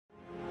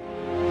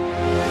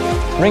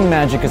Ring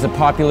magic is a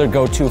popular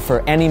go-to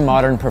for any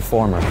modern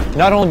performer,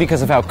 not only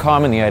because of how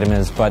common the item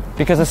is, but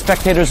because a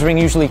spectator's ring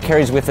usually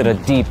carries with it a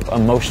deep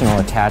emotional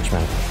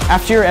attachment.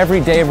 After your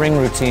everyday ring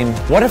routine,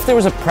 what if there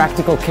was a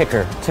practical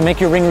kicker to make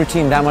your ring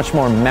routine that much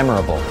more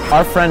memorable?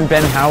 Our friend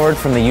Ben Howard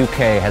from the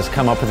UK has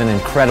come up with an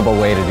incredible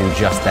way to do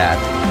just that.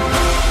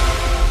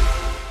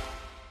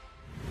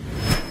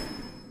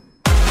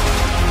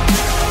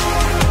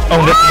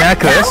 On this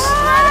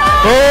necklace.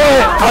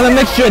 Oh, I want to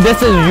make sure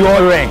this is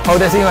your ring. Hold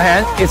this in your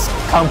hand. It's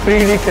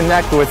completely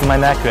connected with my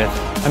necklace.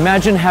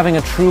 Imagine having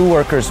a true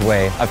worker's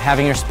way of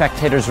having your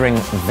spectator's ring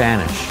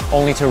vanish,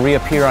 only to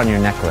reappear on your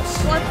necklace.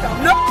 What the?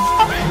 No!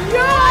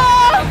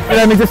 No!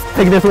 Let me just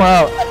take this one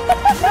out.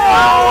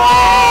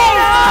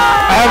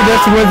 I have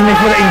this with me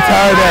for the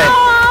entire day.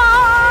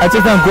 I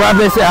just gonna grab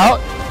this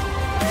out.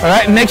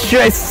 Alright, make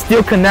sure it's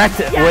still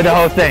connected with the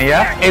whole thing,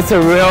 yeah? It's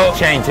a real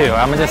chain too.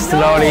 I'm gonna just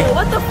slowly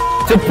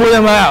just pull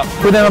them out,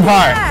 pull them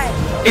apart.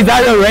 Is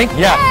that a ring?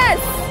 Yeah.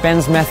 Yes!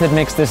 Ben's method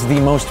makes this the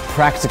most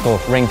practical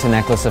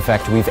ring-to-necklace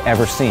effect we've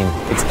ever seen.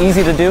 It's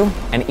easy to do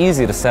and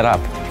easy to set up.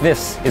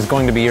 This is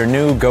going to be your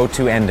new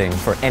go-to ending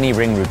for any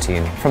ring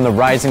routine. From the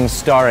rising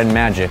star in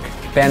magic,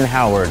 Ben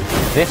Howard,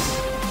 this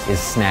is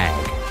Snag.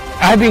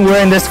 I've been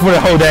wearing this for the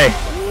whole day.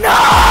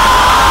 No!